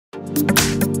Here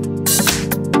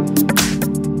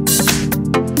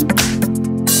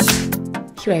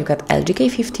I've got LG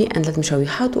K50 and let me show you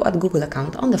how to add Google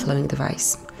account on the following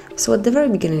device. So at the very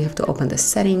beginning you have to open the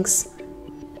settings,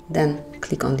 then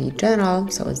click on the general,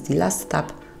 so it's the last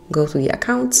tab, go to the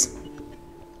accounts,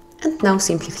 and now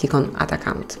simply click on add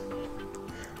account.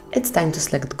 It's time to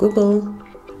select Google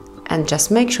and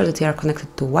just make sure that you are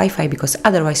connected to Wi-Fi because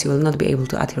otherwise you will not be able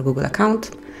to add your Google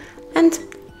account. And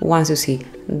once you see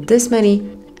this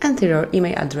menu, enter your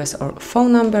email address or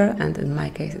phone number, and in my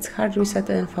case it's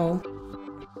HardReset.Info.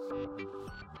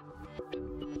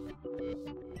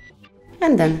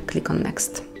 And then click on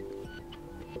next.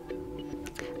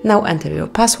 Now enter your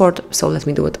password, so let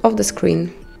me do it off the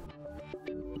screen.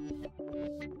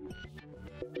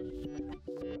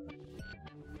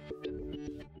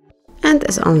 And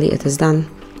as only it is done,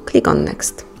 click on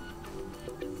next.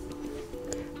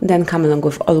 Then come along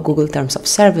with all Google Terms of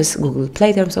Service, Google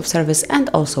Play Terms of Service, and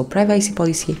also privacy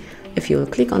policy. If you will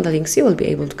click on the links, you will be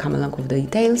able to come along with the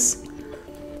details.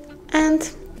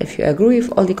 And if you agree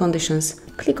with all the conditions,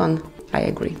 click on I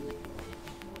agree.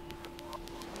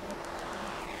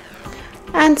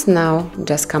 And now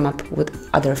just come up with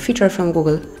other feature from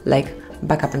Google like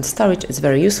backup and storage. It's a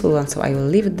very useful one, so I will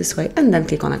leave it this way, and then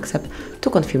click on accept to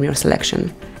confirm your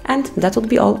selection. And that would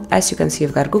be all. As you can see,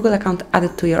 you've got Google account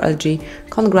added to your LG.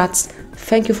 Congrats!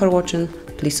 Thank you for watching.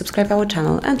 Please subscribe our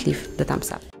channel and leave the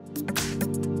thumbs up.